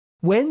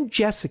When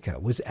Jessica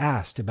was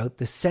asked about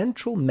the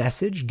central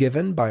message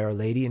given by Our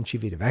Lady in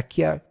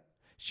Civitavecchia,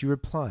 she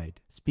replied,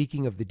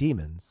 speaking of the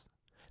demons,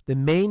 "The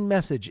main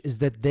message is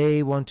that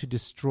they want to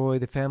destroy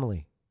the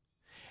family,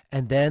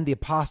 and then the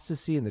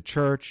apostasy in the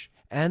church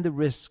and the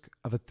risk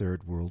of a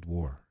third world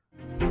war."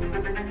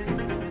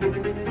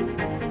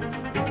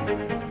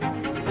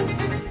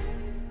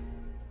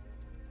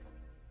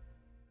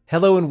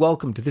 Hello and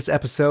welcome to this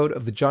episode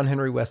of the John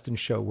Henry Weston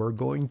Show. We're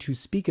going to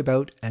speak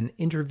about an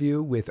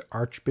interview with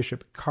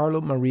Archbishop Carlo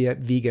Maria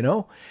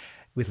Viganò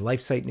with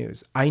LifeSite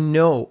News. I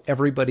know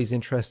everybody's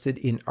interested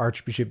in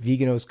Archbishop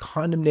Viganò's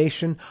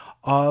condemnation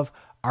of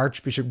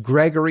Archbishop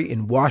Gregory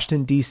in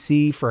Washington,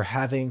 D.C. for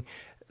having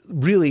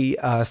really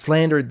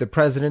slandered the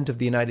President of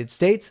the United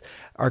States.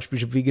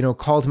 Archbishop Viganò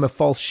called him a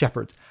false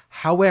shepherd.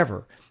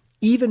 However,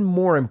 even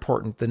more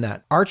important than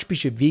that,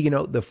 Archbishop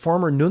Viganò, the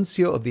former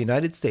nuncio of the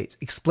United States,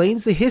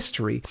 explains the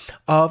history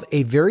of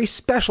a very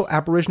special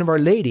apparition of Our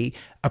Lady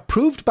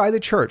approved by the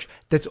Church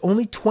that's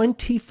only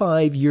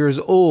 25 years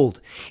old.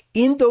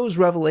 In those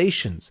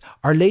revelations,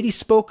 Our Lady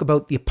spoke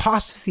about the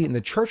apostasy in the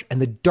Church and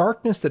the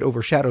darkness that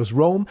overshadows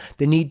Rome,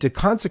 the need to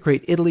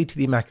consecrate Italy to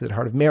the Immaculate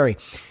Heart of Mary.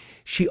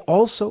 She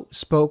also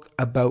spoke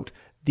about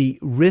the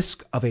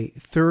risk of a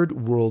third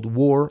world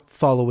war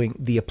following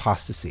the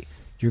apostasy.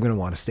 You're going to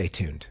want to stay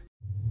tuned.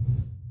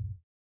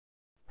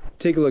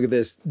 Take a look at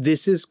this.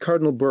 This is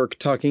Cardinal Burke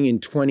talking in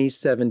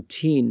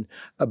 2017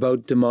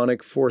 about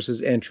demonic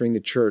forces entering the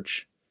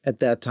church. At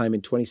that time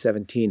in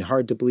 2017.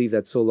 Hard to believe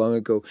that's so long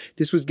ago.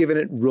 This was given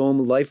at Rome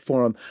Life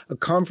Forum, a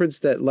conference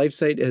that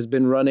LifeSite has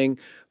been running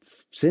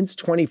since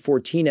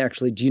 2014,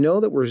 actually. Do you know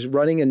that we're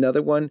running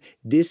another one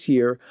this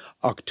year,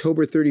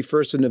 October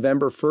 31st and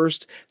November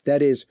 1st?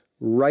 That is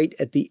right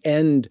at the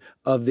end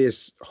of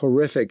this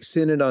horrific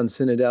Synod on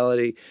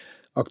Synodality.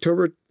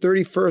 October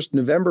 31st,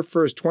 November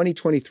 1st,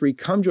 2023.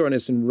 Come join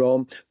us in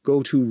Rome.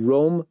 Go to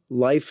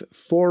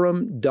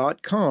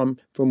romelifeforum.com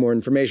for more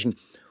information.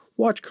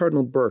 Watch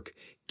Cardinal Burke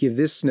give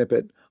this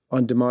snippet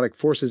on demonic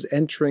forces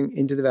entering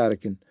into the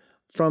Vatican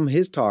from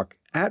his talk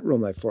at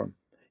Rome Life Forum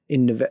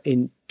in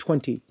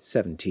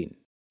 2017.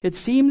 It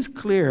seems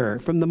clear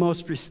from the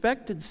most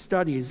respected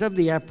studies of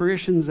the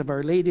apparitions of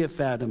Our Lady of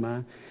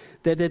Fatima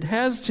that it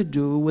has to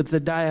do with the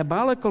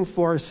diabolical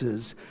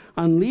forces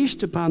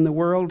unleashed upon the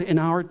world in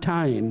our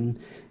time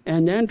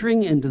and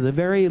entering into the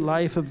very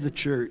life of the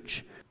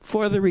Church.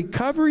 For the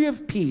recovery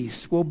of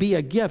peace will be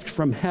a gift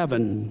from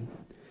heaven,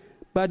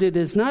 but it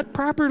is not,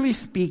 properly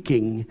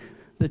speaking,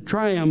 the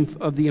triumph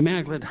of the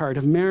Immaculate Heart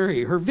of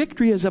Mary. Her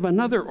victory is of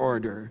another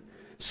order,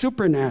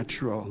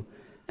 supernatural,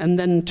 and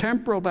then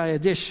temporal by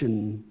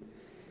addition.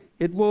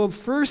 It will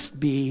first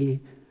be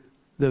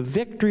the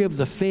victory of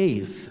the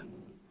faith,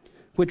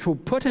 which will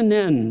put an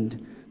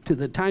end to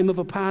the time of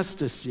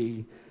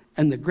apostasy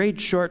and the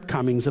great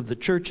shortcomings of the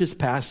Church's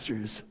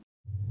pastors.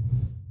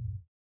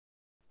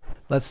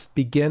 Let's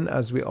begin,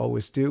 as we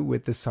always do,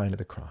 with the sign of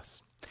the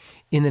cross.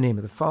 In the name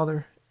of the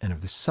Father, and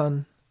of the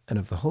Son, and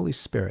of the Holy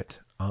Spirit.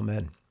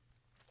 Amen.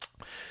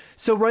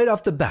 So right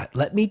off the bat,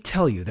 let me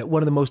tell you that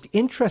one of the most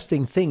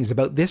interesting things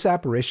about this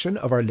apparition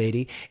of Our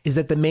Lady is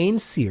that the main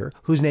seer,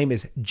 whose name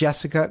is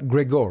Jessica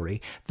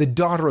Gregory, the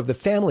daughter of the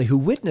family who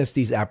witnessed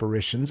these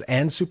apparitions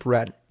and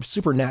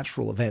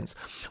supernatural events,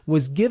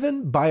 was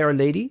given by Our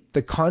Lady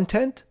the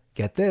content,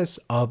 get this,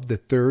 of the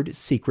third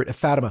secret of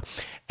Fatima.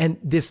 And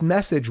this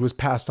message was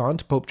passed on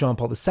to Pope John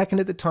Paul II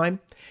at the time.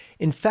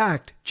 In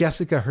fact,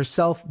 Jessica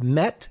herself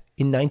met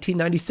in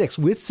 1996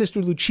 with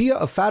Sister Lucia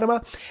of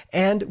Fatima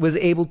and was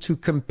able to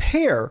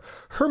compare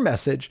her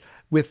message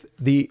with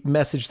the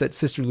message that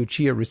Sister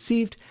Lucia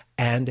received,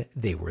 and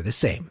they were the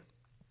same.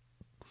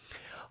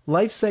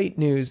 LifeSite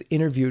News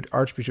interviewed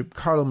Archbishop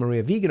Carlo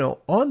Maria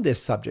Viganò on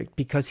this subject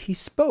because he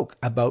spoke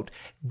about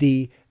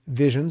the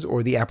visions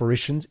or the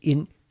apparitions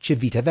in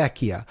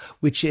Civitavecchia,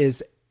 which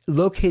is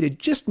located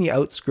just in the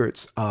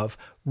outskirts of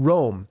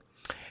Rome.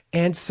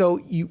 And so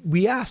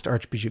we asked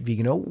Archbishop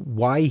Viganò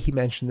why he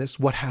mentioned this,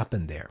 what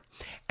happened there.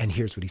 And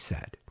here's what he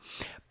said.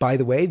 By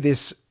the way,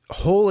 this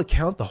whole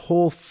account, the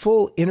whole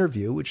full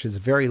interview, which is a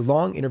very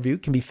long interview,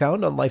 can be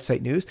found on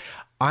LifeSite News.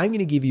 I'm going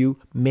to give you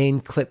main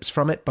clips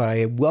from it, but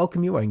I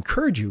welcome you, I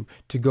encourage you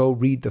to go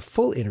read the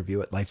full interview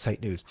at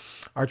LifeSite News.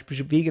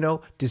 Archbishop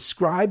Viganò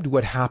described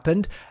what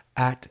happened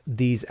at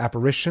these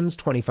apparitions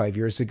 25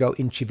 years ago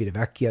in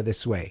Civitavecchia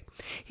this way.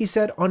 He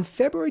said, on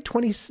February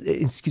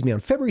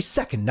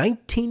 2nd,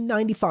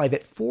 1995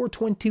 at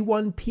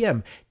 4:21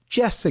 p.m.,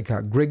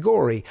 Jessica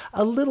Gregory,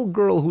 a little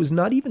girl who was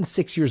not even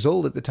 6 years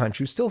old at the time,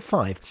 she was still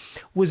 5,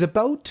 was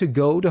about to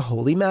go to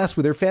Holy Mass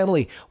with her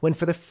family when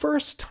for the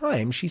first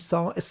time she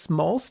saw a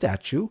small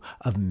statue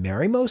of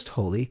Mary Most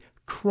Holy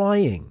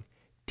crying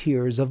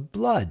tears of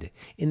blood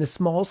in the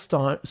small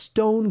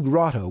stone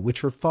grotto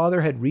which her father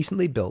had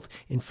recently built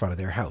in front of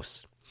their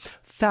house.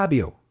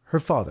 Fabio, her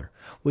father,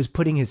 was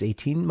putting his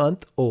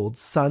 18-month-old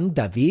son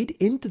David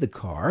into the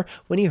car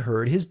when he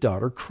heard his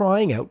daughter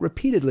crying out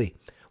repeatedly.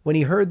 When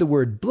he heard the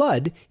word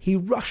blood, he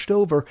rushed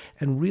over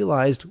and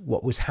realized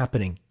what was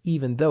happening,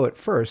 even though at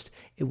first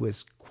it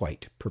was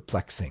quite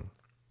perplexing.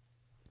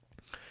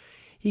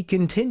 He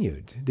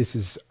continued. This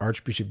is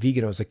Archbishop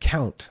Viganò's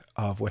account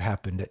of what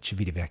happened at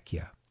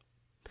Civitavecchia.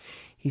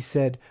 He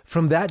said,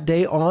 "From that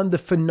day on, the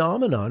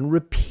phenomenon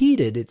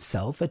repeated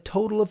itself a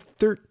total of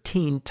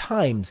 13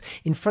 times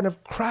in front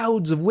of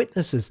crowds of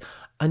witnesses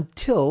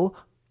until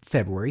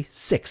February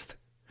 6th.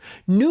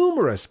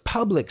 Numerous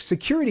public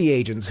security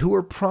agents who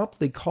were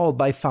promptly called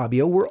by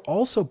Fabio were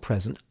also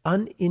present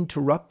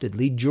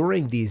uninterruptedly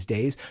during these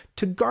days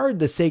to guard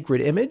the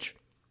sacred image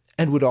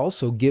and would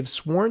also give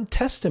sworn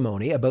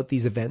testimony about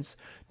these events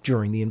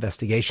during the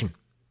investigation.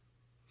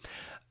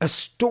 A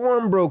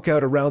storm broke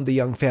out around the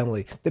young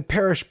family. The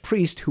parish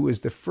priest, who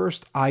was the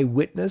first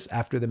eyewitness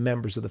after the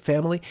members of the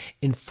family,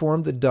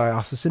 informed the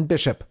diocesan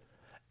bishop,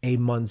 a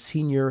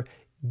Monsignor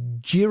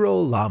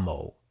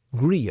Girolamo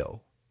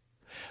Grillo.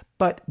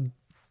 But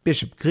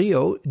Bishop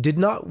Grillo did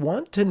not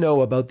want to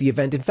know about the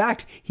event. In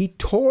fact, he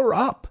tore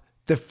up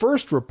the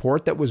first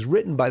report that was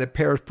written by the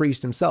parish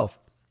priest himself.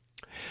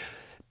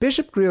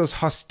 Bishop Grillo's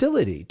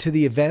hostility to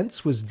the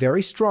events was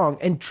very strong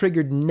and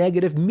triggered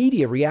negative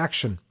media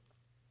reaction.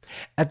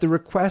 At the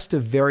request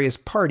of various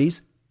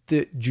parties,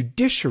 the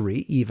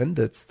judiciary, even,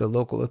 that's the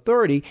local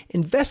authority,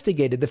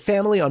 investigated the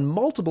family on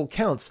multiple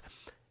counts.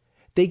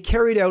 They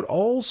carried out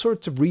all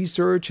sorts of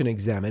research and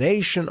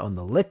examination on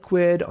the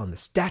liquid, on the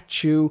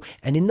statue,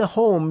 and in the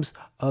homes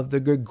of the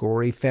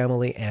Gregori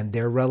family and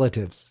their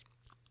relatives.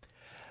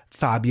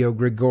 Fabio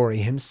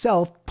Gregori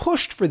himself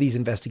pushed for these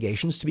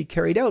investigations to be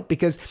carried out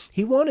because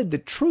he wanted the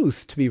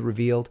truth to be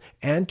revealed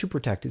and to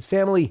protect his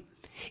family,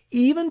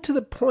 even to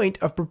the point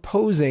of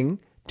proposing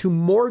to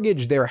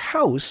mortgage their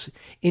house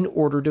in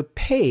order to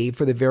pay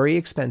for the very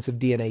expensive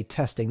DNA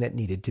testing that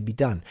needed to be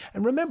done.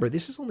 And remember,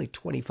 this is only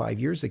 25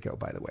 years ago,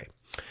 by the way.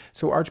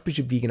 So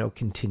Archbishop Viganò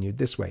continued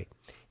this way.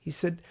 He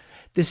said,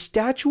 "The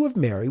statue of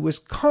Mary was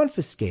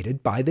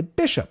confiscated by the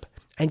bishop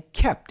and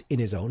kept in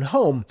his own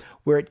home,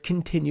 where it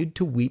continued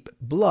to weep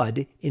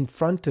blood in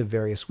front of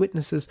various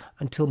witnesses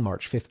until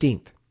March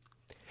 15th.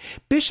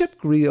 Bishop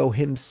Grillo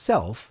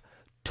himself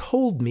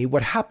told me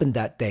what happened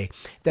that day."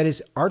 That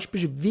is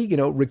Archbishop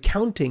Viganò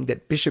recounting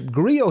that Bishop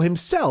Grillo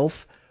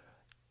himself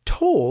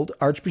told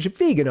Archbishop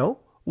Viganò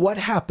what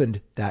happened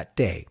that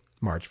day,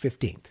 March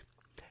 15th.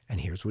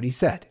 And here's what he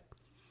said.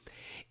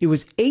 "It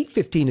was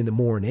 8:15 in the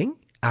morning.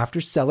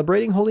 After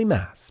celebrating Holy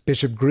Mass,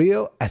 Bishop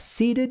Grillo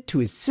acceded to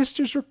his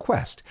sister's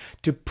request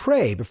to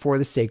pray before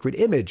the sacred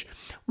image,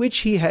 which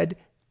he had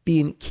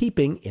been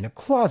keeping in a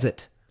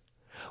closet.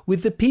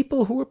 With the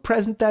people who were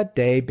present that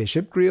day,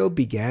 Bishop Grillo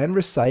began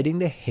reciting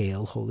the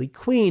Hail, Holy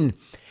Queen.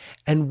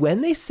 And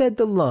when they said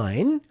the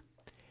line,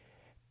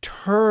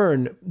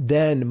 'Turn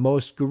then,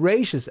 most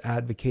gracious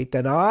advocate,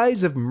 thine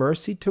eyes of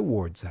mercy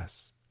towards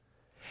us,'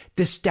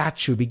 the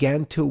statue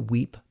began to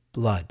weep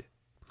blood.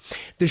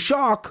 The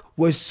shock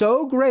was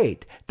so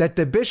great that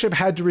the bishop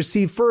had to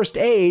receive first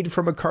aid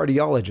from a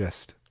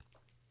cardiologist."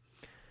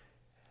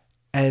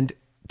 And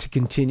to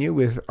continue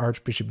with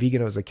Archbishop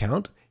Viganò's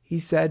account, he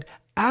said,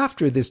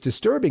 "After this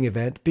disturbing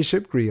event,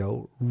 Bishop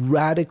Grillo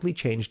radically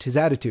changed his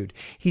attitude.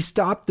 He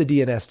stopped the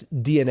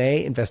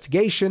DNA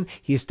investigation,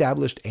 he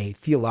established a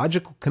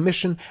theological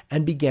commission,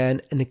 and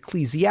began an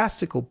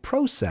ecclesiastical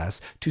process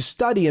to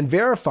study and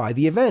verify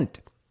the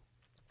event.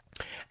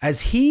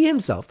 As he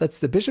himself, that's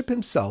the bishop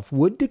himself,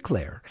 would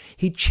declare,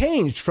 he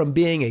changed from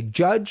being a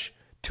judge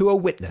to a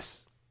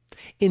witness.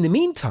 In the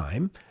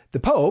meantime, the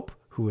Pope,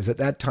 who was at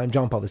that time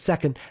John Paul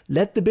II,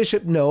 let the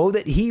bishop know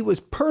that he was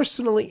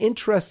personally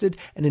interested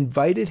and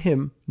invited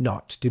him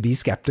not to be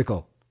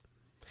skeptical.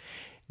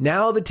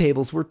 Now the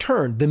tables were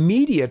turned. The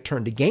media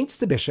turned against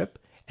the bishop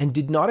and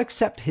did not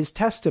accept his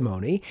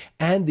testimony,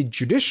 and the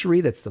judiciary,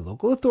 that's the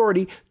local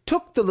authority,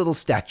 took the little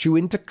statue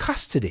into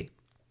custody.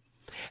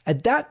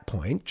 At that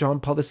point, John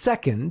Paul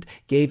II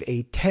gave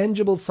a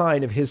tangible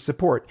sign of his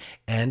support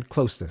and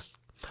closeness.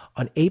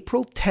 On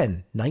April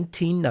 10,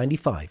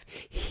 1995,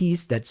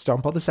 that's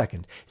John Paul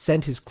II,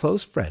 sent his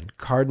close friend,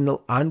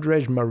 Cardinal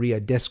Andrzej Maria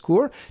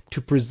Descour,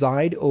 to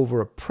preside over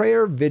a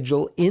prayer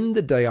vigil in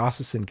the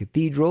diocesan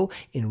cathedral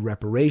in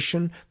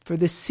reparation for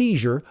the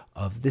seizure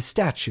of the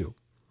statue.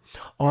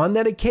 On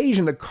that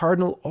occasion, the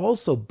cardinal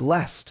also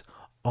blessed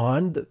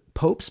on the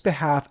Pope's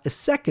behalf a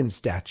second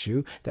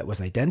statue that was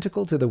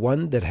identical to the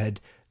one that had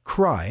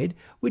cried,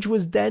 which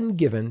was then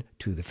given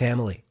to the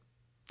family.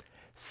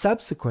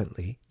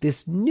 Subsequently,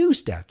 this new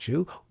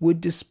statue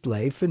would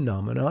display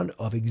phenomenon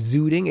of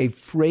exuding a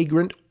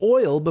fragrant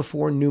oil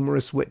before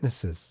numerous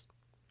witnesses.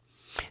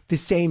 The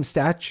same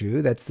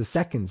statue, that's the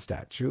second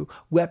statue,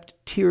 wept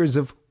tears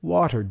of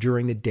water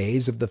during the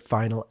days of the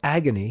final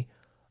agony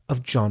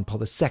of John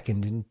Paul II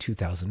in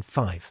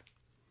 2005.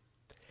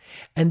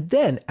 And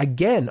then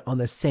again on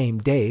the same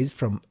days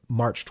from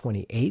March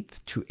 28th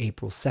to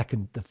April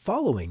 2nd the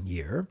following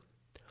year,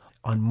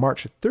 on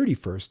March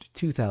 31st,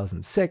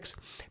 2006,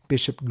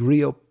 Bishop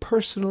Grillo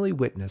personally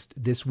witnessed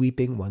this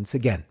weeping once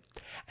again,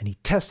 and he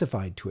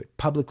testified to it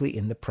publicly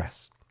in the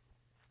press.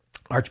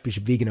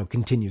 Archbishop Viganò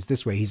continues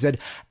this way. He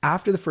said,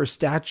 "After the first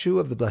statue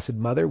of the Blessed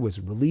Mother was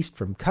released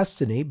from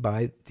custody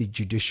by the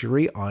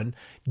judiciary on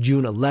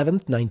June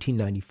 11th,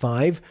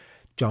 1995,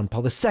 John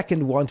Paul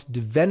II wanted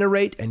to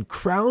venerate and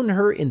crown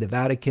her in the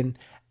Vatican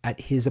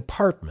at his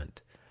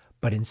apartment,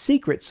 but in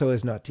secret so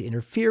as not to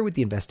interfere with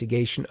the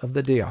investigation of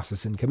the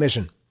Diocesan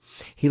Commission.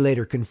 He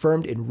later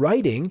confirmed in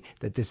writing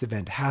that this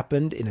event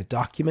happened in a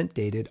document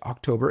dated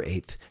October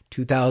 8th,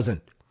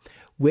 2000,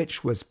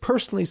 which was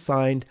personally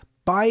signed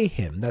by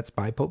him, that's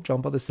by Pope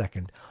John Paul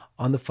II,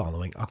 on the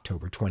following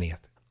October 20th.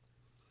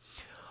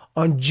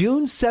 On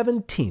June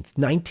 17th,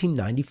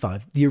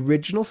 1995, the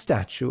original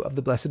statue of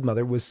the Blessed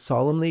Mother was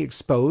solemnly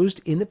exposed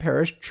in the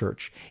parish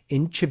church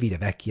in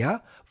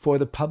Civitavecchia for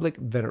the public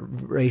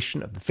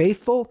veneration of the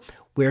faithful,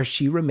 where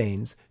she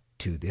remains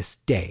to this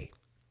day.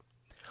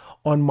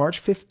 On March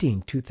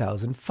 15,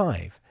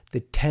 2005,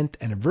 the 10th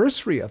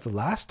anniversary of the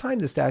last time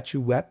the statue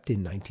wept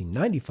in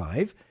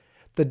 1995,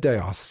 the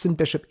diocesan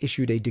bishop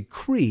issued a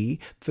decree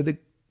for the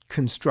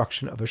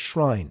construction of a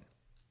shrine.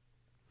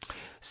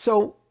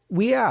 So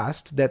we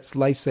asked, that's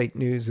LifeSite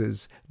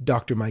News'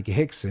 Dr. Micah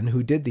Hickson,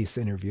 who did this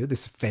interview,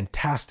 this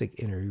fantastic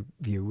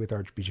interview with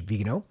Archbishop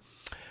Viganò.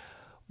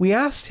 We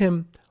asked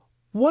him,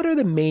 what are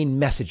the main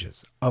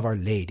messages of Our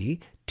Lady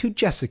to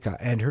Jessica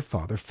and her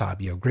father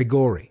Fabio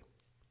Gregori?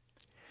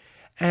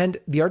 And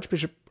the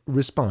Archbishop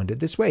responded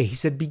this way. He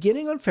said,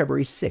 beginning on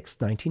February 6,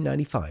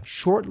 1995,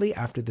 shortly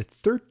after the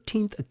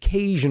 13th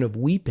occasion of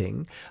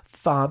weeping,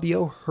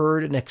 Fabio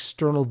heard an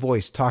external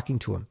voice talking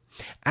to him.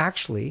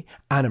 Actually,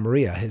 Anna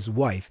Maria, his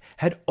wife,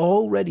 had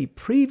already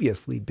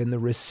previously been the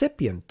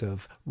recipient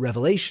of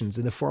revelations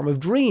in the form of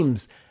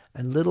dreams,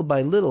 and little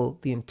by little,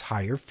 the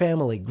entire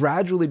family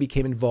gradually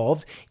became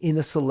involved in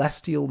the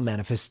celestial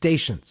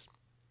manifestations.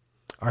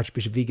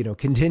 Archbishop Viganò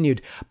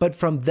continued, but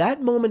from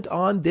that moment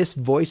on, this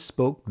voice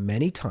spoke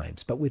many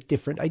times, but with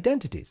different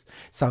identities.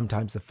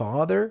 Sometimes the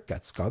Father,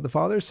 that's God the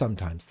Father,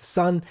 sometimes the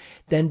Son.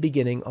 Then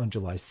beginning on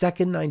July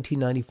 2nd,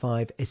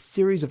 1995, a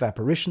series of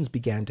apparitions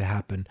began to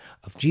happen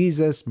of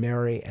Jesus,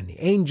 Mary, and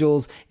the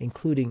angels,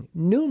 including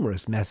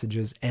numerous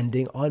messages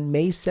ending on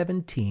May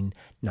 17,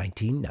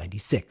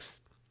 1996.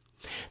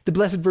 The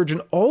Blessed Virgin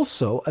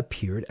also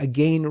appeared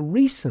again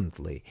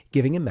recently,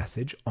 giving a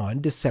message on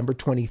December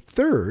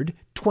 23rd,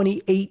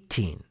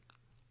 2018.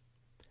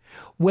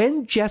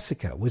 When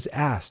Jessica was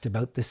asked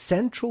about the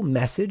central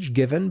message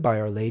given by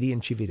Our Lady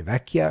in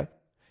Civitavecchia,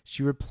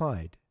 she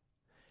replied,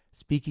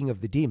 speaking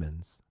of the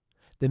demons,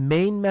 the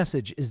main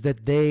message is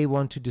that they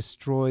want to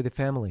destroy the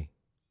family,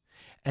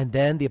 and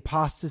then the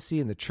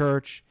apostasy in the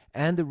church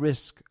and the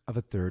risk of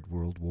a third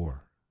world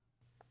war.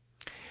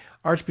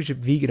 Archbishop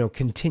Viganò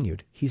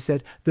continued. He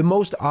said, the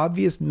most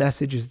obvious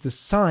message is the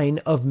sign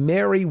of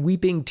Mary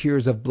weeping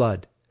tears of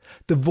blood.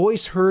 The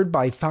voice heard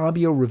by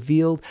Fabio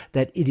revealed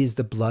that it is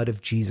the blood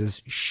of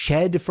Jesus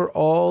shed for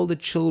all the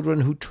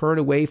children who turn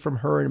away from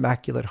her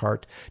immaculate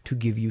heart to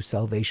give you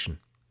salvation.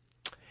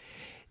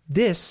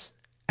 This,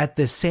 at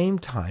the same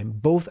time,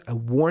 both a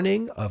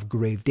warning of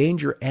grave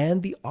danger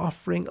and the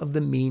offering of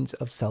the means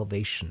of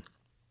salvation.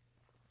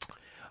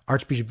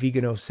 Archbishop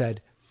Viganò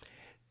said,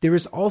 there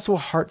is also a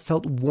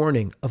heartfelt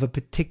warning of a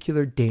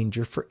particular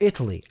danger for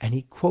Italy. And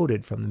he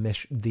quoted from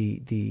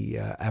the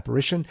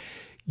apparition,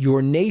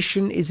 your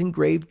nation is in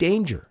grave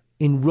danger.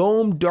 In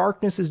Rome,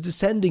 darkness is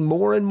descending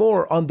more and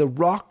more on the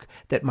rock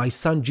that my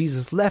son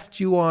Jesus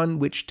left you on,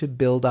 which to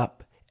build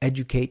up,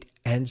 educate,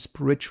 and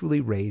spiritually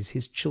raise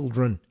his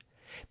children.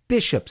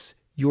 Bishops,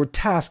 your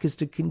task is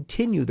to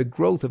continue the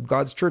growth of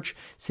God's church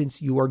since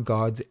you are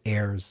God's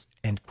heirs.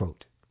 End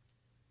quote.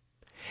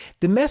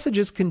 The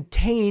messages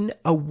contain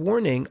a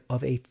warning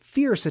of a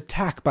fierce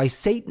attack by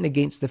Satan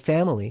against the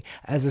family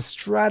as a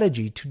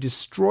strategy to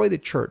destroy the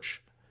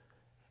church,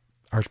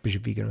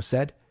 Archbishop Viganò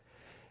said,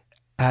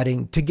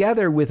 adding,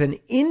 together with an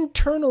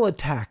internal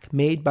attack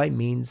made by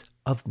means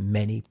of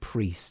many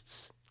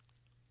priests.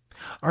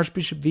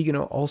 Archbishop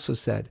Viganò also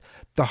said,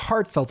 the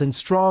heartfelt and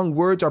strong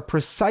words are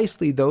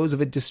precisely those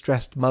of a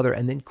distressed mother.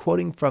 And then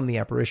quoting from the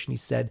apparition, he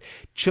said,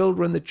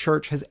 children, the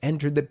church has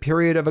entered the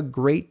period of a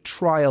great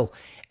trial,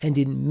 and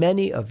in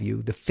many of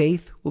you the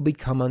faith will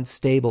become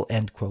unstable,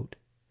 end quote.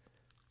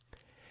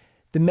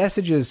 The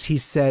messages, he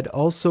said,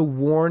 also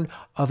warn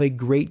of a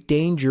great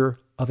danger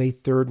of a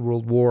third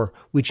world war,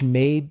 which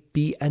may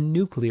be a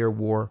nuclear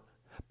war,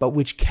 but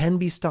which can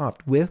be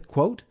stopped with,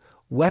 quote,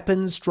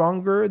 weapons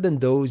stronger than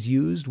those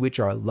used, which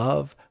are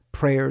love,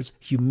 prayers,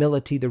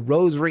 humility, the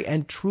rosary,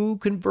 and true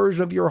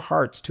conversion of your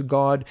hearts to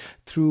God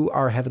through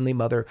our Heavenly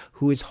Mother,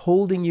 who is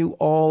holding you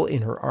all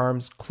in her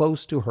arms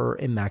close to her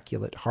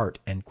immaculate heart,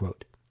 end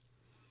quote.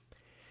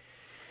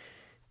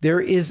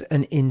 There is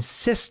an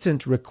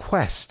insistent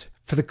request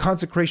for the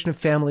consecration of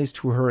families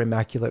to her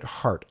immaculate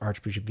heart,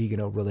 Archbishop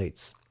Viganò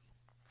relates.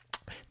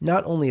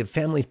 Not only of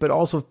families, but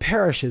also of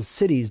parishes,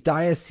 cities,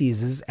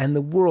 dioceses, and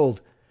the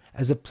world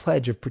as a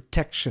pledge of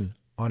protection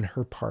on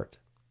her part.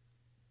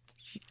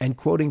 And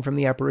quoting from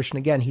the apparition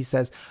again, he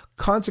says,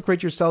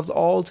 consecrate yourselves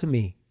all to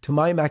me, to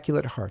my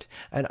immaculate heart,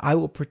 and I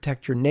will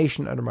protect your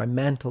nation under my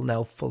mantle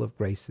now full of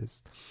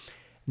graces.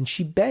 And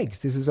she begs,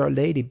 this is Our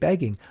Lady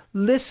begging,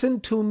 "Listen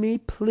to me,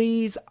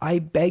 please, I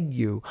beg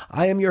you.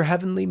 I am your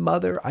heavenly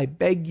mother. I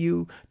beg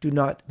you, do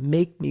not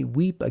make me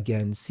weep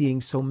again, seeing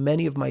so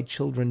many of my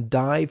children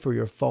die for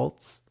your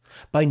faults,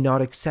 by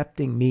not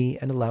accepting me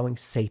and allowing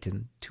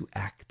Satan to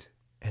act."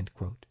 End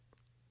quote.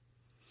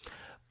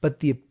 But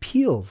the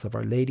appeals of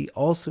Our Lady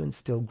also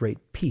instill great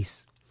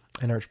peace.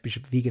 And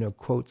Archbishop Viganò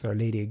quotes Our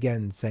Lady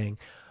again, saying,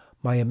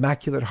 "My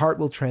Immaculate Heart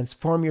will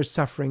transform your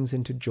sufferings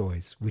into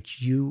joys,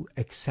 which you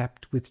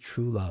accept with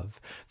true love,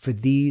 for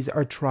these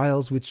are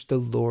trials which the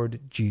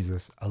Lord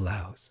Jesus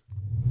allows."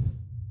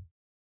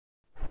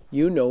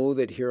 You know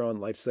that here on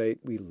LifeSite,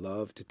 we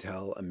love to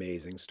tell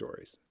amazing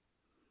stories.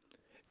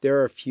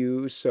 There are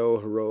few so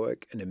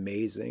heroic and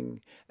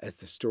amazing as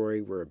the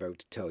story we're about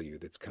to tell you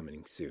that's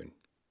coming soon.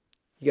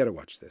 You got to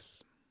watch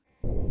this.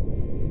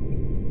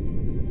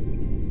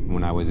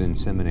 When I was in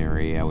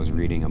seminary, I was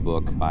reading a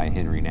book by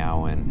Henry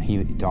Nouwen.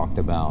 He talked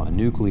about a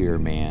nuclear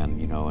man,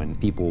 and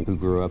people who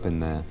grew up in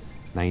the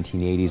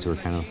 1980s were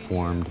kind of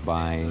formed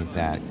by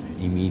that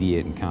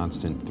immediate and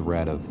constant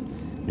threat of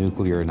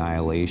nuclear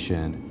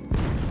annihilation.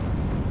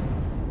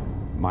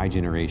 My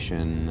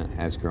generation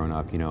has grown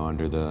up,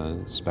 under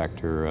the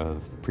specter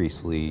of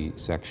priestly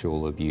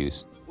sexual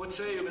abuse. What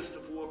say you,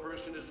 Mr.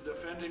 Foreperson? Is the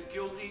defendant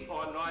guilty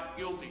or not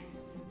guilty?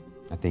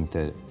 I think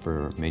that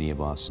for many of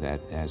us,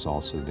 that has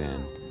also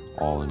been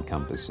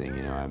all-encompassing.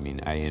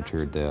 I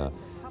entered the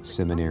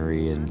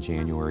seminary in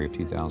January of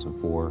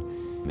 2004,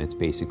 and it's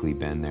basically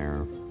been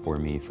there for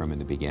me from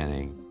the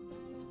beginning.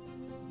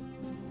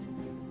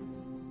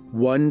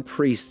 One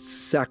priest's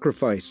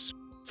sacrifice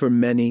for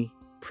many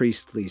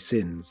priestly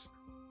sins.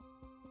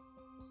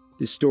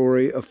 The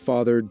story of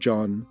Father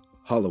John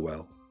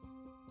Hollowell.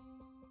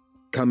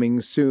 Coming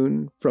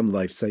soon from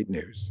LifeSite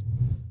News.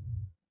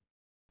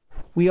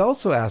 We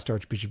also asked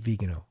Archbishop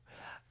Viganò.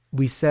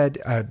 We said,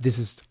 this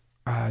is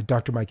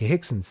Dr. Micah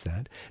Hickson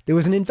said, there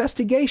was an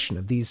investigation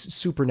of these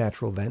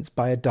supernatural events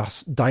by a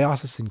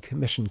diocesan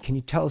commission. Can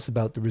you tell us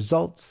about the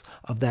results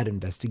of that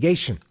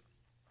investigation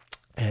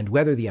and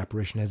whether the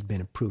apparition has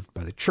been approved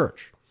by the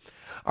Church?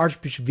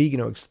 Archbishop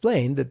Viganò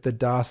explained that the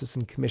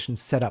diocesan commission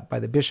set up by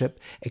the bishop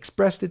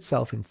expressed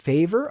itself in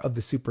favor of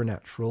the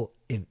supernatural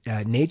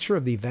nature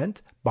of the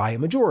event by a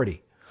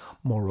majority.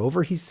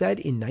 Moreover, he said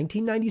in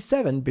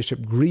 1997,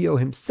 Bishop Grillo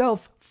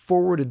himself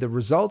forwarded the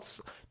results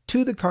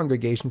to the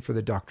Congregation for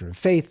the Doctrine of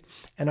Faith,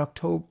 and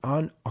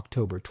on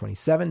October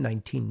 27,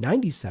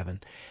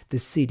 1997, the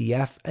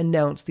CDF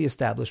announced the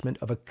establishment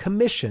of a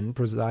commission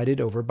presided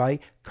over by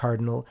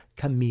Cardinal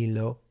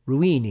Camillo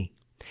Ruini.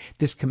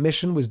 This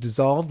commission was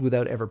dissolved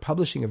without ever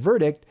publishing a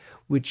verdict,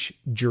 which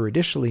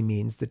juridicially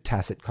means the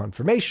tacit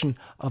confirmation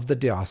of the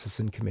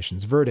diocesan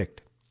commission's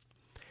verdict.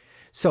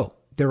 So,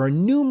 there are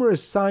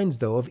numerous signs,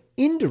 though, of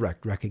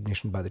indirect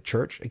recognition by the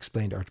Church,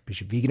 explained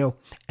Archbishop Viganò,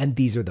 and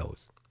these are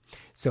those.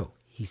 So,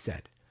 he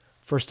said,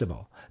 first of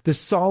all, the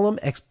solemn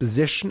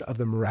exposition of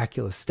the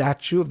miraculous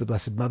statue of the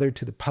Blessed Mother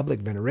to the public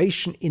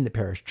veneration in the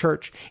parish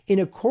church, in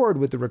accord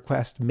with the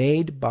request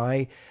made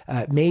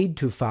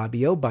to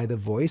Fabio by the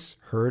voice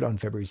heard on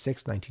February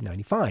 6,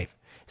 1995.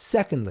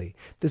 Secondly,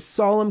 the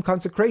solemn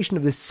consecration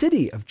of the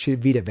city of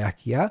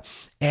Civitavecchia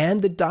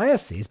and the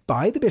diocese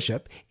by the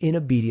bishop in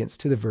obedience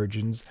to the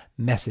Virgin's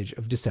message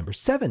of December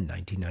 7,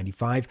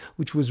 1995,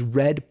 which was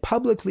read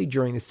publicly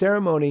during the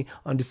ceremony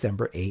on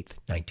December 8,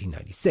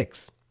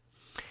 1996.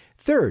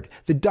 Third,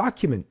 the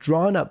document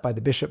drawn up by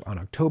the bishop on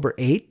October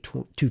 8,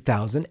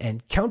 2000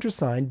 and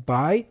countersigned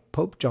by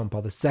Pope John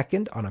Paul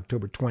II on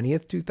October 20,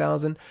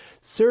 2000,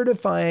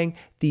 certifying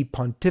the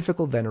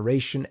pontifical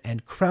veneration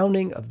and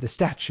crowning of the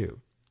statue.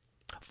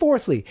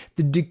 Fourthly,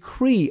 the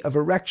decree of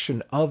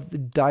erection of the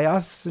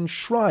diocesan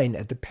shrine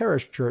at the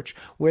parish church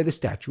where the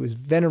statue is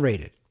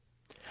venerated.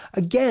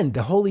 Again,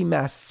 the Holy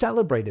Mass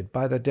celebrated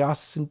by the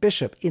diocesan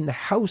bishop in the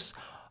house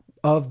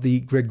of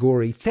the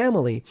Gregori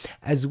family,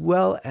 as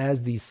well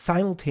as the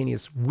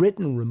simultaneous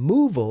written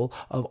removal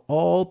of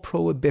all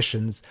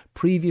prohibitions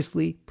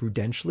previously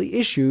prudentially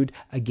issued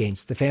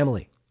against the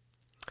family.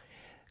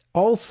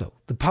 Also,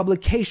 the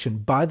publication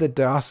by the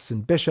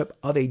diocesan bishop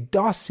of a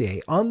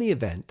dossier on the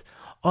event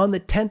on the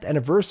 10th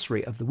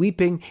anniversary of the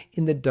weeping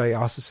in the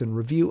Diocesan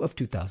Review of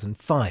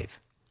 2005.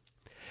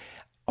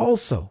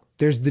 Also,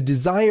 there's the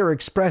desire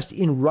expressed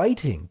in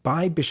writing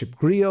by Bishop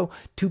Grillo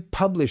to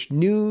publish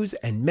news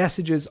and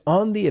messages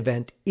on the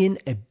event in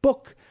a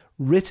book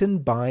written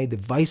by the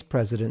Vice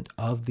President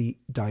of the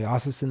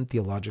Diocesan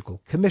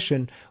Theological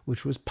Commission,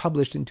 which was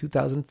published in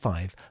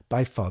 2005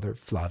 by Father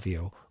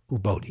Flavio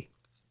Ubodi.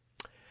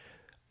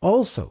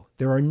 Also,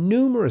 there are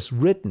numerous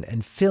written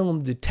and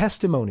filmed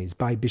testimonies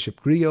by Bishop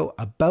Grillo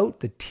about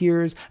the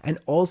tears and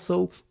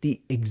also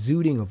the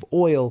exuding of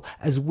oil,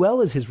 as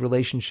well as his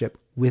relationship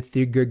with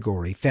the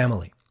Gregori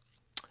family.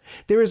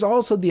 There is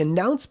also the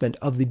announcement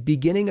of the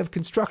beginning of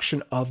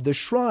construction of the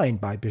shrine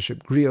by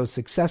Bishop Grillo's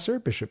successor,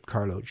 Bishop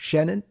Carlo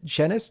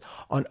Schenis,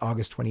 on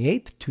August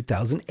 28,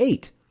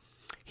 2008.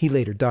 He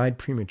later died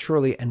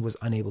prematurely and was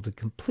unable to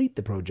complete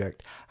the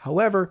project.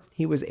 However,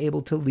 he was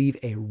able to leave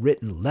a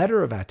written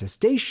letter of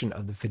attestation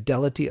of the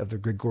fidelity of the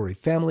Grigori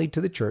family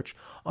to the church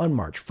on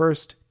March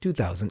 1st,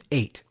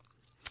 2008.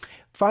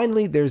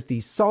 Finally, there's the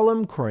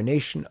solemn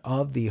coronation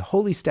of the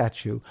holy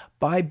statue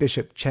by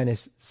Bishop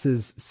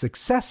Cenis's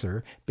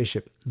successor,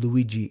 Bishop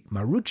Luigi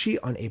Marucci,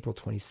 on April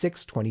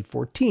 26,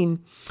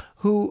 2014,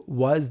 who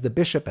was the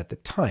bishop at the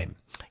time.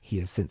 He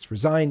has since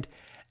resigned,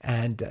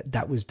 and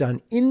that was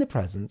done in the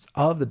presence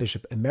of the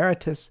Bishop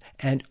Emeritus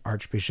and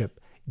Archbishop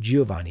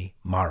Giovanni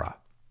Mara.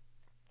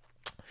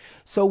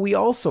 So we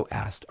also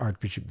asked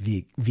Archbishop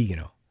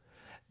Viganò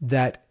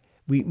that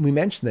we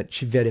mentioned that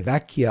Civita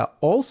Vecchia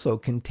also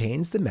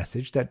contains the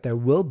message that there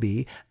will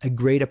be a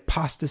great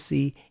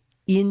apostasy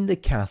in the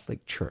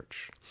Catholic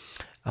Church.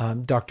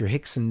 Dr.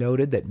 Hickson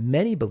noted that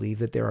many believe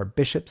that there are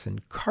bishops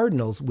and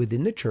cardinals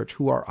within the church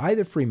who are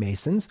either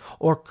Freemasons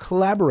or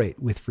collaborate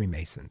with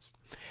Freemasons.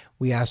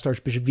 We asked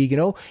Archbishop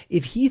Viganò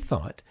if he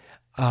thought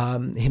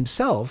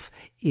himself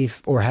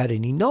or had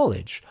any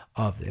knowledge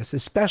of this,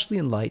 especially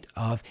in light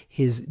of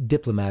his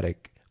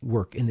diplomatic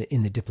work in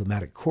the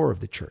diplomatic corps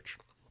of the church.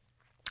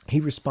 He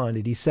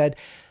responded, he said,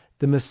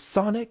 "The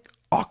Masonic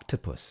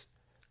octopus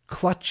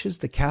clutches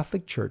the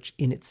Catholic Church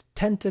in its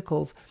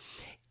tentacles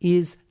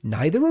is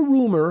neither a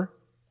rumor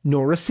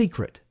nor a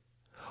secret.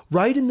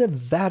 Right in the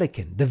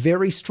Vatican, the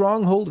very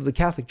stronghold of the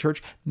Catholic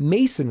Church,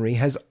 Masonry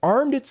has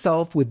armed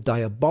itself with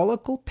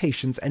diabolical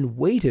patience and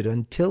waited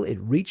until it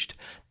reached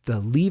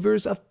the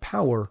levers of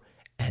power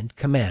and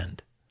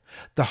command.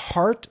 The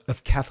heart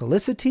of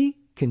Catholicity,"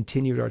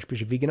 continued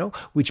Archbishop Viganò,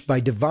 "which by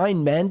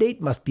divine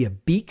mandate must be a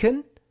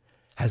beacon,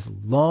 has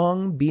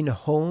long been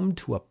home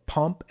to a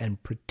pomp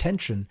and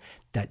pretension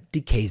that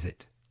decays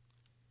it."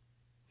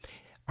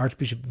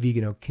 Archbishop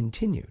Viganò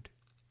continued,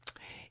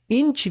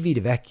 "In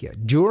Civita Vecchia,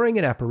 during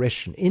an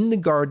apparition in the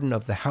garden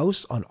of the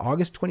house on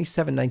August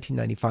 27,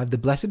 1995, the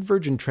Blessed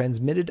Virgin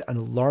transmitted an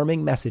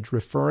alarming message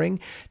referring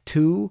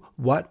to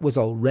what was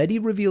already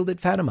revealed at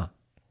Fatima.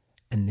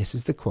 And this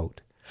is the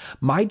quote: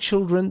 'My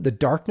children, the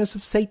darkness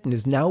of Satan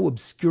is now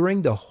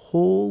obscuring the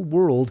whole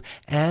world,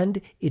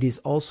 and it is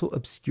also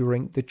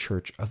obscuring the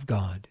Church of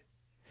God.'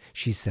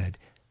 She said,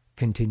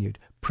 continued,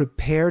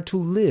 'Prepare to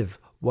live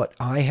what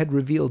I had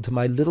revealed to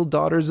my little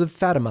daughters of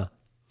Fatima.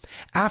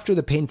 After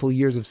the painful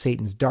years of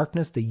Satan's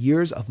darkness, the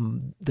years of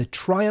the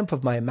triumph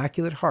of my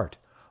Immaculate Heart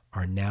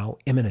are now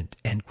imminent."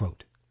 End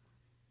quote.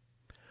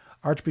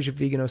 Archbishop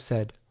Viganò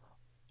said,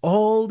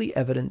 "All the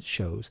evidence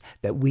shows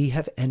that we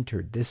have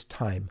entered this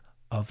time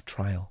of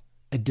trial,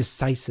 a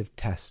decisive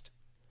test.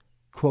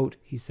 Quote,"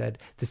 he said,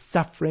 "the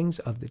sufferings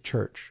of the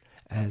Church,"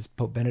 as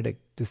Pope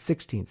Benedict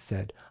XVI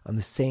said on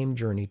the same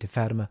journey to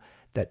Fatima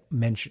that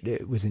mentioned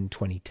it was in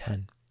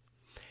 2010.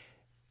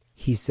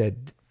 He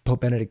said,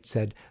 Pope Benedict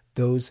said,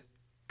 those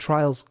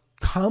trials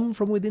come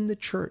from within the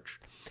Church,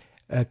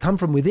 come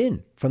from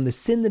within, from the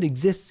sin that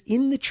exists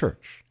in the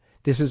Church.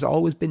 This has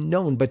always been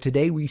known, but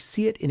today we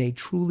see it in a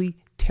truly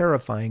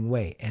terrifying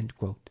way." End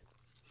quote.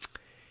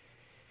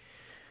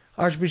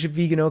 Archbishop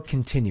Viganò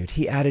continued.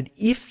 He added,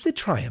 "If the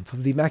triumph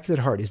of the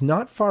Immaculate Heart is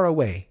not far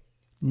away,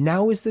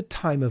 now is the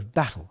time of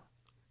battle,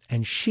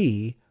 and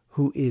she,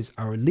 who is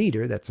our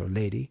leader, that's Our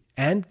Lady,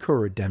 and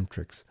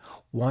co-redemptrix,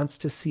 wants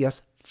to see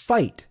us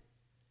fight,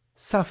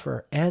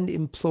 suffer, and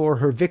implore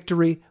her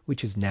victory,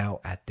 which is now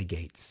at the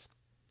gates."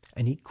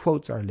 And he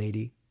quotes Our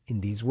Lady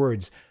in these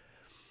words,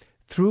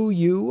 "Through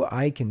you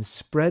I can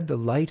spread the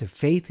light of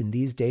faith in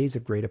these days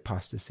of great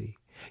apostasy.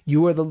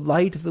 You are the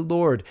light of the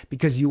Lord,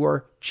 because you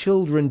are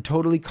children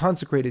totally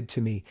consecrated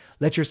to me.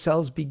 Let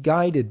yourselves be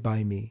guided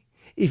by me,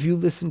 if you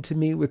listen to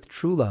me with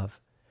true love,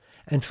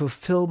 and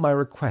fulfill my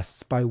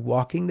requests by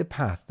walking the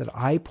path that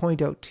I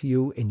point out to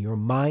you in your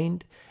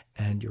mind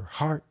and your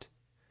heart.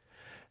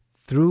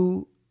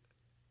 Through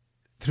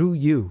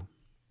you,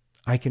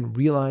 I can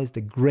realize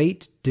the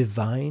great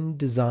divine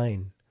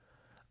design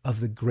of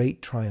the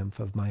great triumph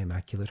of my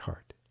Immaculate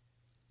Heart."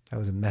 That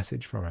was a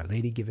message from Our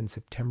Lady given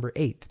September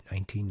 8th,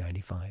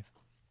 1995.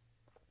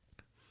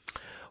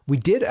 We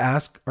did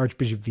ask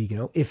Archbishop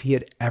Viganò if he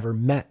had ever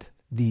met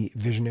the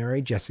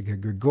visionary Jessica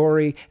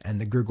Grigori and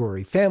the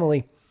Grigori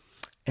family,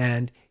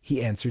 and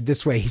he answered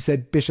this way. He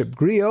said, "Bishop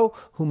Grillo,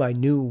 whom I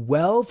knew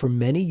well for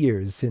many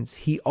years, since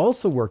he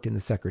also worked in the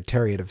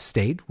Secretariat of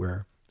State,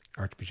 where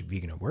Archbishop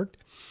Viganò worked.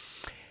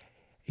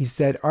 He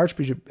said,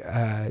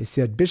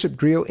 Bishop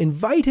Grillo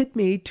invited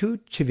me to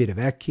Civita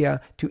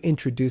Vecchia to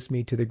introduce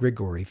me to the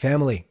Grigori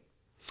family.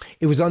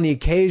 It was on the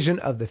occasion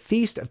of the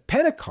Feast of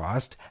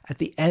Pentecost at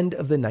the end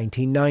of the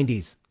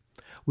 1990s.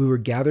 We were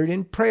gathered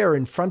in prayer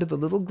in front of the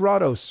little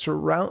grotto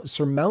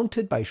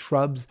surmounted by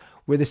shrubs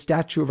where the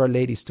statue of Our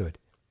Lady stood.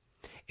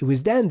 It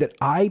was then that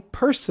I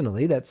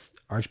personally," that's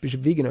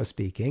Archbishop Viganò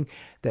speaking,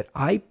 "that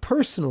I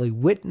personally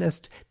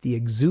witnessed the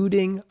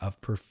exuding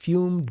of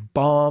perfumed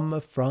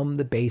balm from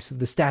the base of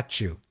the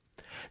statue.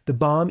 The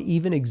balm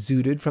even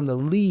exuded from the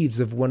leaves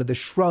of one of the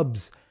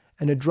shrubs,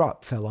 and a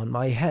drop fell on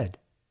my head.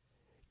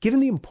 Given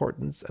the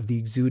importance of the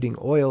exuding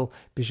oil,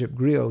 Bishop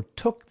Grillo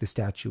took the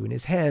statue in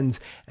his hands,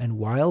 and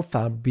while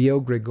Fabio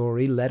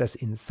Gregori led us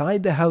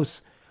inside the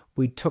house,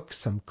 we took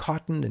some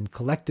cotton and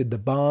collected the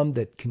balm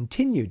that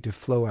continued to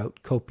flow out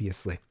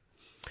copiously.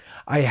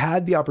 I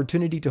had the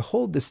opportunity to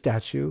hold the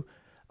statue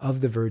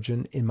of the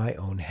Virgin in my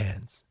own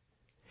hands.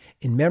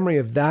 In memory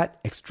of that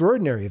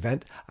extraordinary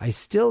event, I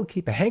still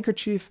keep a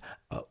handkerchief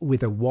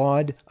with a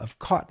wad of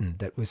cotton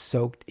that was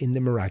soaked in the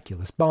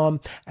miraculous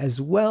balm, as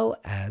well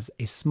as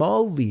a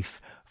small leaf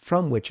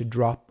from which a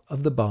drop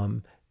of the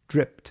balm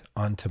dripped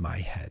onto my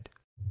head.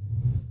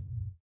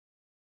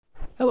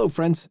 Hello,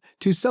 friends.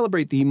 To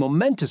celebrate the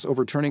momentous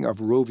overturning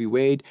of Roe v.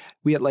 Wade,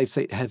 we at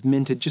LifeSite have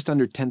minted just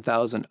under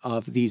 10,000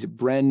 of these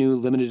brand new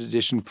limited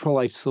edition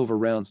pro-life silver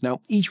rounds. Now,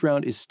 each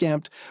round is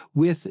stamped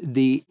with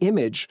the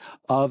image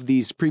of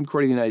the Supreme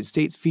Court of the United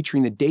States,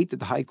 featuring the date that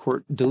the High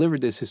Court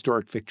delivered this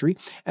historic victory.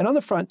 And on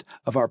the front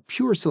of our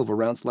pure silver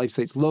rounds,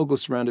 LifeSite's logo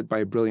surrounded by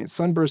a brilliant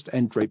sunburst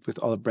and draped with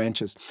olive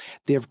branches.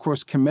 They, of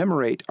course,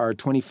 commemorate our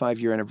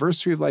 25-year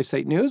anniversary of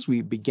LifeSite News.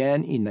 We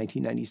began in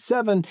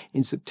 1997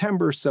 in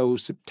September, so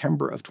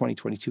September of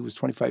 2022 was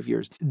 25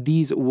 years.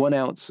 These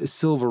 1-ounce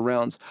silver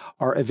rounds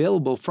are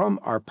available from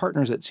our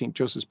partners at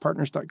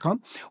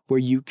stjosephspartners.com, where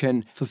you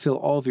can fulfill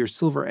all of your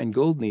silver and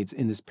gold needs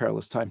in this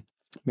perilous time.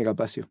 May God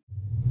bless you.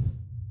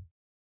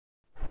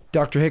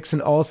 Dr.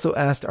 Hickson also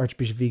asked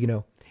Archbishop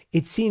Viganò,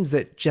 it seems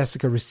that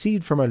Jessica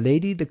received from Our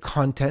Lady the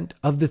content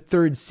of the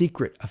third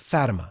secret of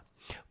Fatima,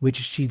 which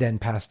she then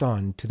passed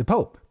on to the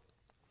Pope.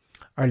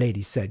 Our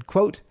Lady said,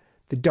 quote,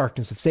 the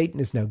darkness of Satan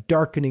is now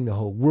darkening the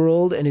whole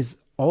world and is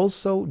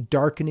also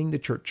darkening the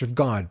Church of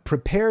God.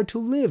 Prepare to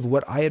live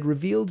what I had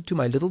revealed to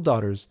my little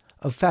daughters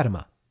of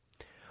Fatima.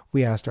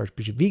 We asked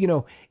Archbishop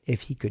Viganò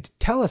if he could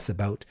tell us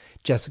about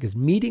Jessica's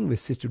meeting with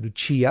Sister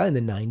Lucia in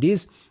the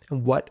 90s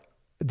and what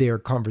their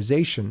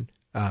conversation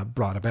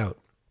brought about.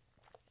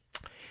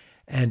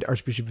 And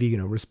Archbishop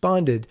Viganò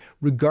responded,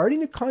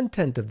 regarding the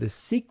content of the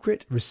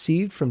secret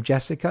received from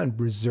Jessica and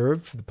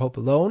reserved for the Pope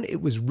alone,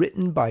 it was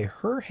written by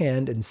her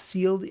hand and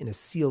sealed in a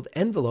sealed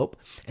envelope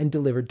and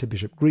delivered to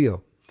Bishop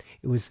Grillo.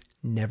 It was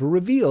never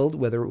revealed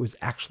whether it was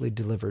actually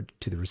delivered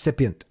to the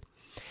recipient.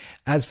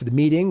 As for the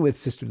meeting with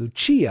Sister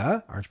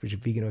Lucia,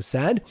 Archbishop Viganò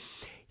said,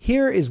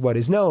 here is what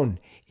is known.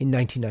 In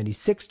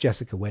 1996,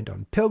 Jessica went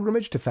on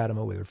pilgrimage to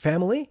Fatima with her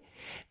family.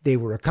 They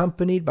were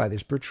accompanied by the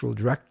spiritual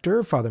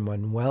director, Father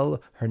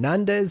Manuel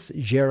Hernandez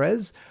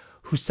Jerez,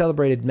 who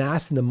celebrated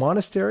Mass in the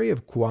monastery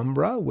of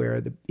Coimbra,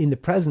 where in the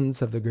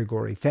presence of the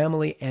Gregori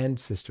family and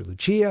Sister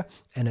Lucia,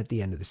 and at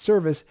the end of the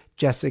service,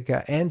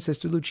 Jessica and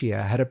Sister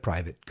Lucia had a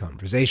private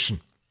conversation.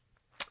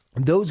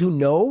 Those who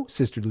know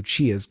Sister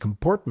Lucia's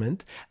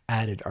comportment,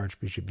 added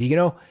Archbishop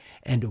Viganò,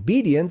 and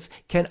obedience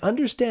can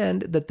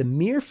understand that the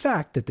mere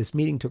fact that this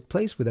meeting took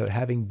place without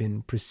having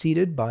been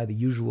preceded by the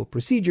usual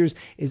procedures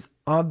is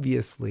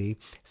obviously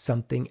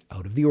something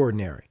out of the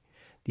ordinary.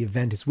 The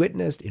event is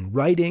witnessed in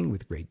writing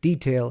with great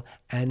detail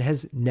and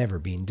has never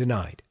been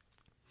denied.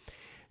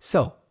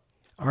 So,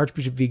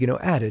 Archbishop Viganò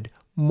added,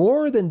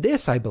 more than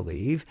this, I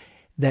believe,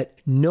 that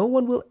no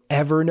one will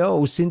ever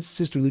know since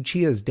Sister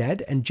Lucia is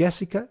dead and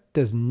Jessica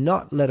does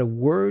not let a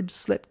word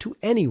slip to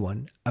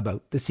anyone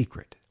about the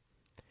secret.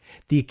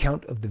 The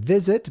account of the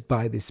visit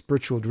by the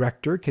spiritual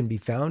director can be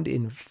found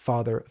in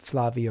Father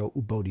Flavio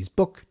Ubodi's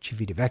book,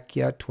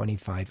 Civitavecchia,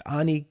 25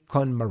 Anni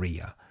con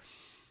Maria.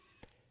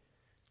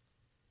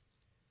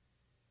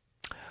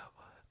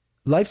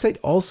 LifeSite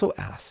also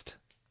asked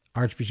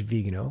Archbishop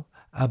Viganò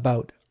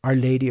about Our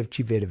Lady of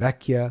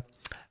Civitavecchia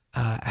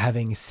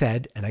having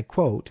said, and I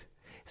quote,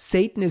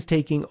 Satan is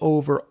taking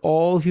over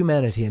all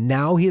humanity, and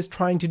now he is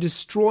trying to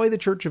destroy the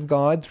Church of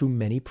God through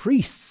many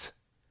priests.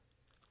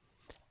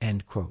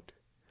 End quote.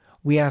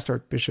 We asked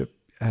Archbishop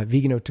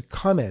Viganò to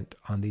comment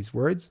on these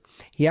words.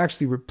 He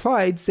actually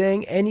replied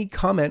saying any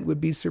comment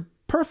would be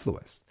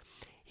superfluous.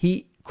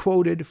 He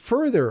quoted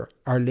further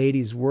Our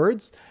Lady's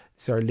words,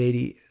 so Our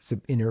Lady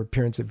in her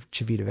appearance of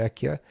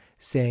Civitavecchia,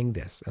 saying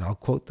this, and I'll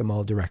quote them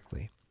all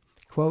directly.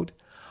 Quote,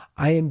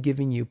 I am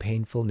giving you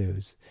painful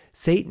news.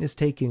 Satan is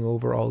taking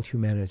over all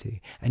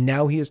humanity, and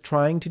now he is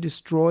trying to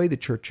destroy the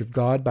Church of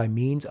God by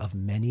means of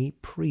many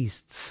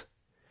priests.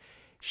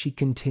 She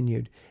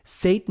continued,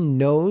 Satan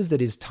knows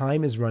that his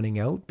time is running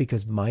out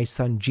because my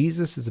son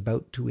Jesus is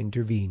about to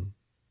intervene.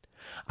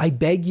 I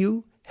beg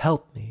you,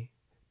 help me.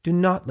 Do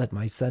not let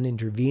my son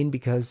intervene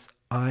because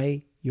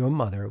I, your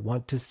mother,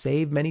 want to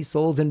save many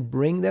souls and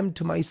bring them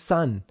to my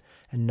son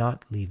and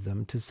not leave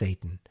them to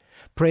Satan.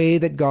 Pray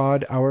that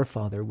God, our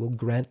Father, will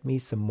grant me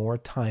some more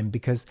time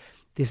because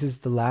this is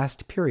the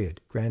last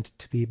period granted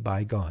to me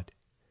by God.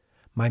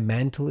 My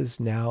mantle is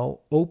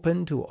now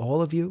open to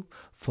all of you,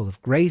 full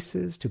of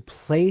graces, to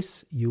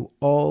place you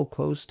all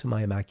close to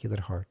my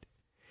Immaculate Heart.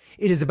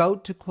 It is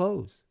about to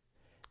close.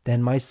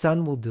 Then my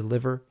Son will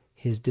deliver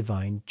his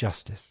divine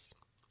justice.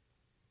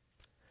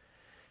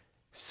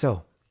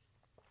 So,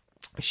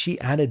 she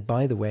added,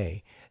 by the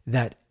way,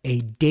 that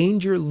a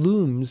danger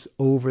looms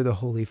over the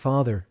Holy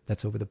Father,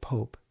 that's over the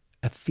Pope,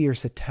 a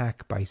fierce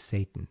attack by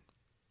Satan.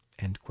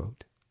 End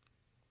quote.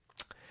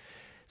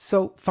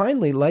 So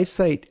finally,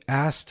 LifeSite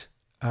asked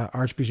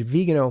Archbishop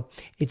Viganò,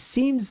 it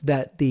seems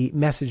that the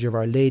message of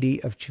Our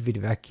Lady of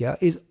Civitavecchia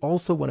is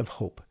also one of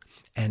hope.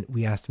 And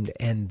we asked him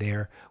to end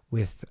there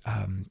with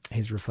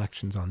his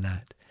reflections on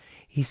that.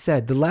 He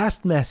said, the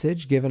last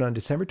message given on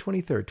December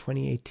 23rd,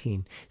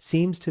 2018,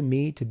 seems to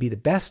me to be the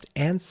best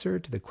answer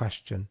to the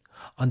question.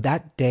 On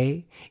that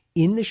day,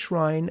 in the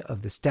shrine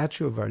of the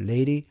statue of Our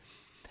Lady,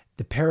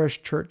 the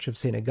parish church of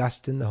St.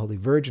 Augustine, the Holy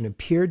Virgin,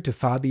 appeared to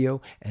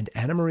Fabio and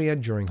Anna Maria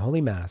during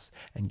Holy Mass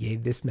and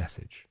gave this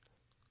message.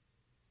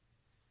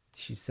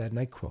 She said, and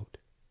I quote,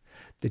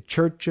 the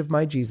church of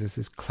my Jesus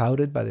is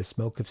clouded by the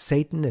smoke of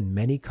Satan, and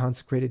many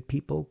consecrated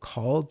people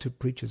called to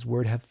preach his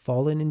word have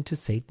fallen into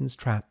Satan's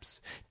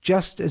traps,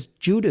 just as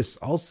Judas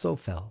also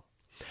fell.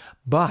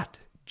 But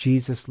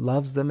Jesus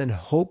loves them and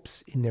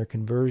hopes in their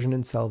conversion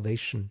and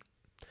salvation.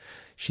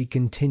 She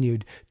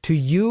continued, to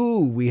you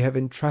we have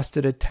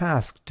entrusted a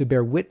task to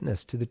bear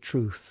witness to the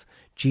truth,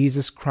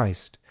 Jesus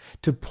Christ,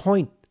 to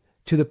point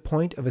to the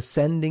point of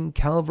ascending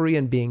Calvary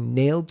and being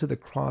nailed to the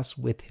cross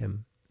with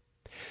him.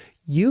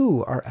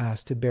 You are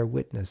asked to bear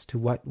witness to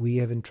what we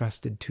have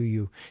entrusted to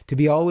you, to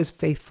be always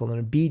faithful and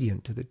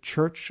obedient to the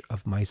church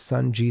of my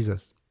Son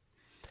Jesus,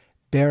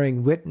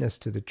 bearing witness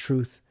to the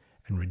truth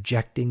and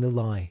rejecting the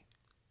lie.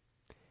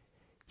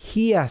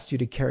 He asked you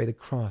to carry the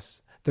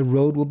cross. The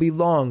road will be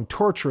long,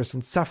 torturous,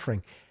 and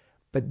suffering,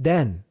 but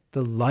then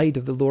the light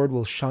of the Lord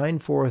will shine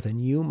forth,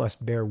 and you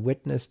must bear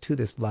witness to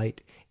this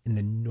light in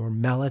the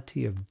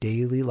normality of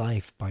daily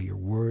life by your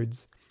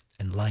words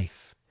and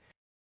life.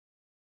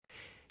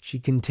 She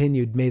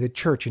continued, may the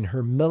church in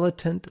her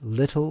militant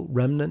little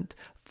remnant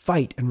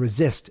fight and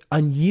resist,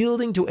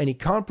 unyielding to any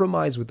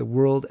compromise with the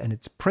world and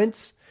its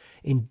prince,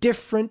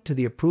 indifferent to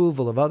the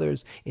approval of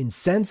others,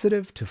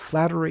 insensitive to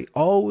flattery,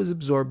 always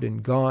absorbed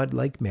in God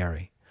like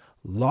Mary,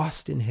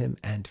 lost in him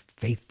and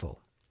faithful.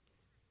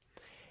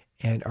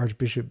 And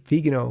Archbishop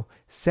Viganò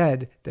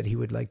said that he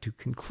would like to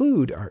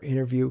conclude our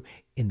interview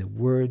in the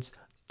words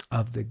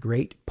of the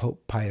great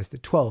Pope Pius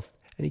XII,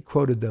 and he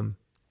quoted them,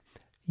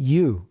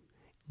 you,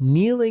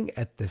 kneeling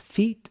at the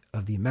feet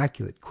of the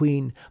Immaculate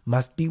Queen,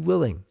 must be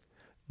willing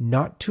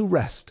not to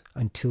rest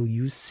until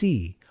you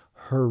see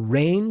her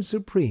reign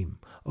supreme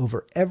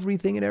over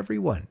everything and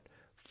everyone,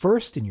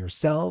 first in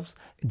yourselves,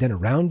 then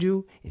around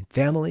you, in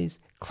families,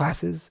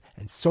 classes,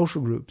 and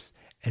social groups,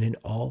 and in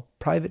all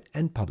private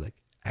and public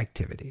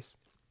activities.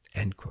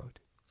 End quote.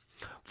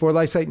 For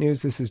LifeSite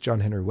News, this is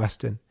John Henry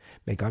Weston.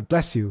 May God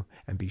bless you,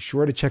 and be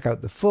sure to check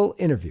out the full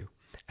interview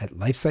at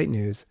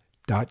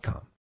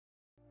lifesitenews.com.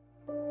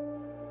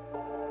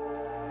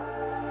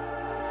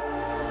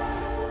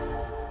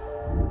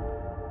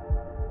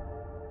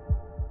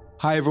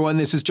 Hi, everyone.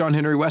 This is John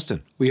Henry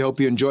Weston. We hope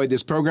you enjoyed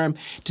this program.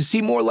 To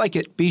see more like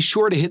it, be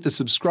sure to hit the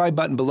subscribe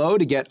button below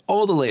to get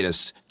all the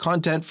latest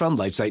content from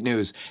LifeSite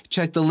News.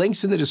 Check the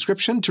links in the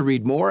description to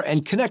read more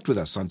and connect with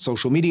us on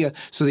social media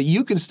so that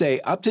you can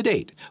stay up to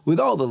date with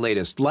all the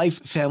latest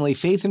life, family,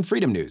 faith, and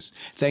freedom news.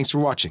 Thanks for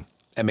watching,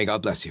 and may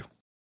God bless you.